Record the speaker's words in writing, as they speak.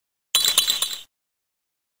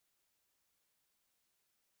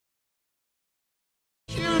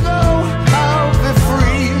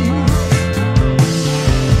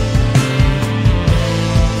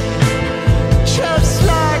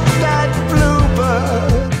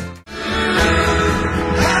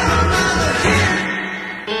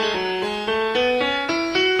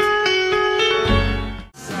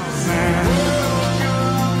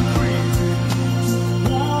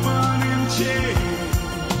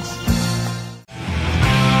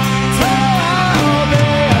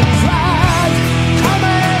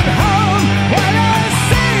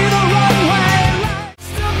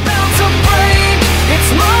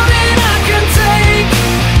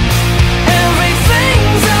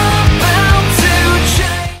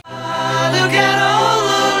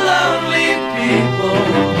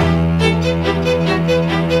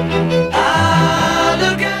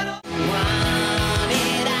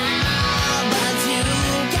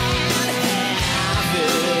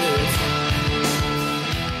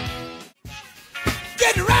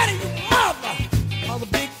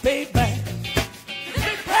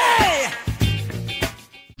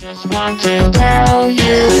want to tell you,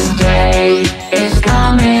 this day is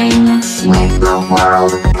coming. Make the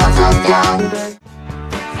world upside down.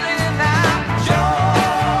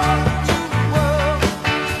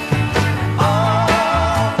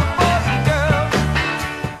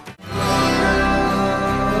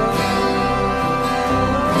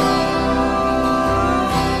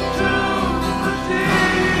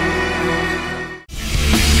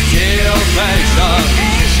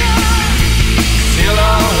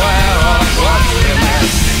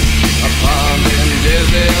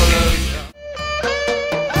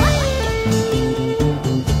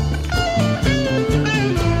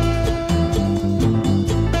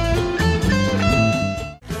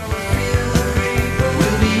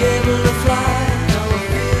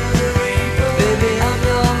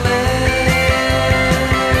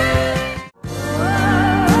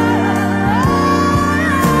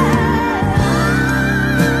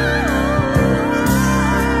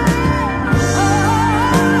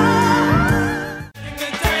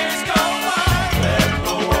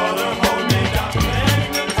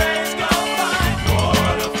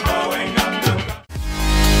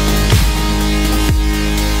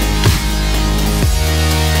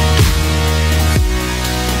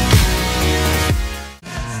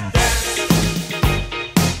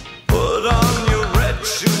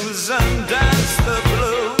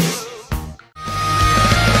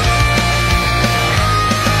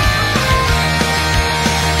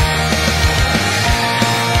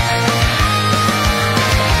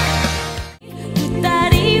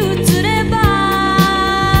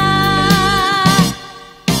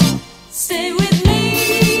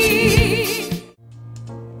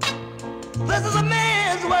 This is a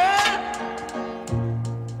man's world,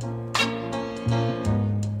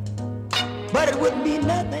 but it wouldn't be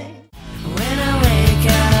nothing. When I wake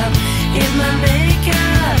up in my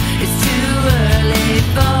makeup, it's too early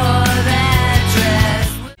for that dress.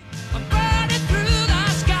 I'm burning through the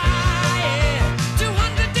sky, yeah.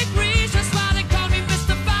 200 degrees, that's why they call me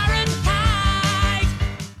Mr. Fahrenheit.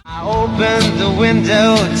 I opened the window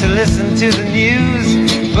to listen to the news,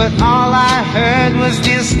 but all I heard was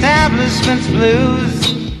the establishment's blues.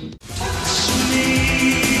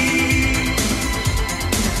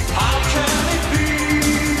 How can it be?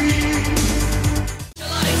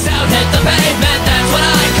 Lights out, hit the pavement, that's what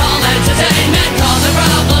I call entertainment. Causing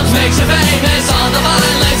problems makes you famous, all the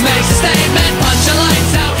violence makes a statement. Punch your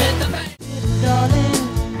lights out, hit the pavement. Darling,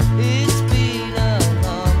 it's been a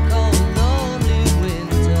long, cold, lonely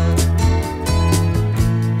winter.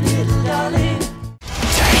 Little darling,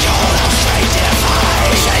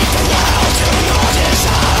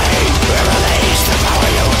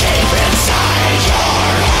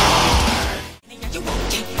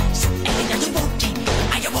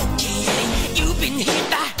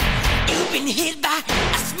 hit by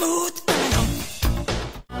a smooth criminal.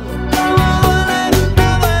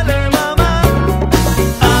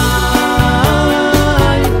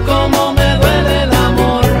 ay, cómo me duele el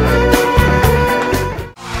amor.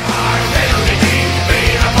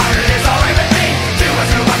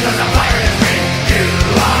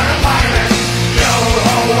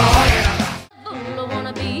 I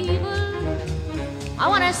wanna be evil. I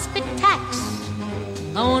wanna spit tax.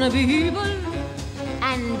 I wanna be evil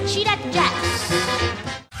and cheat at jacks.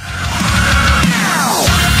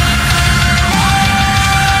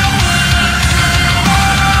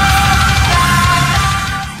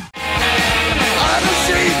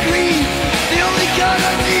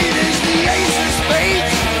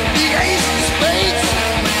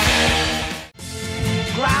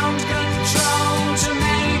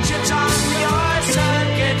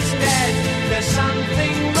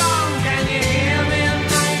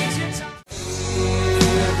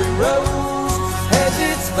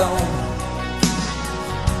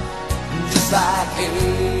 Just like you.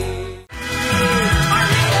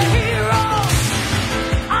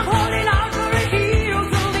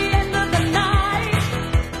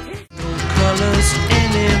 Colors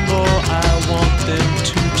anymore, I want them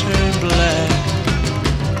to turn black.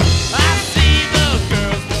 I see the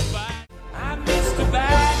girls go by. I'm Mr.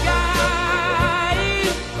 Bad Guy.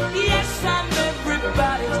 Yes, I'm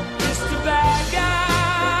everybody's Mr. Bad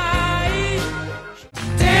Guy.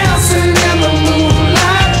 Dancing in the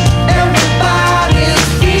moonlight, everybody's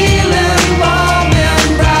feeling warm and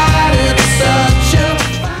bright. It's such a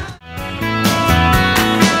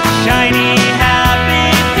shiny.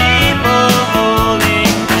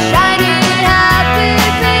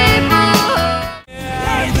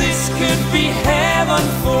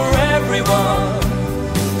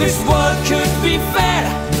 This world could be fair,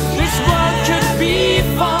 this world could be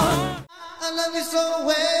fun. I love you so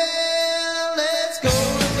well.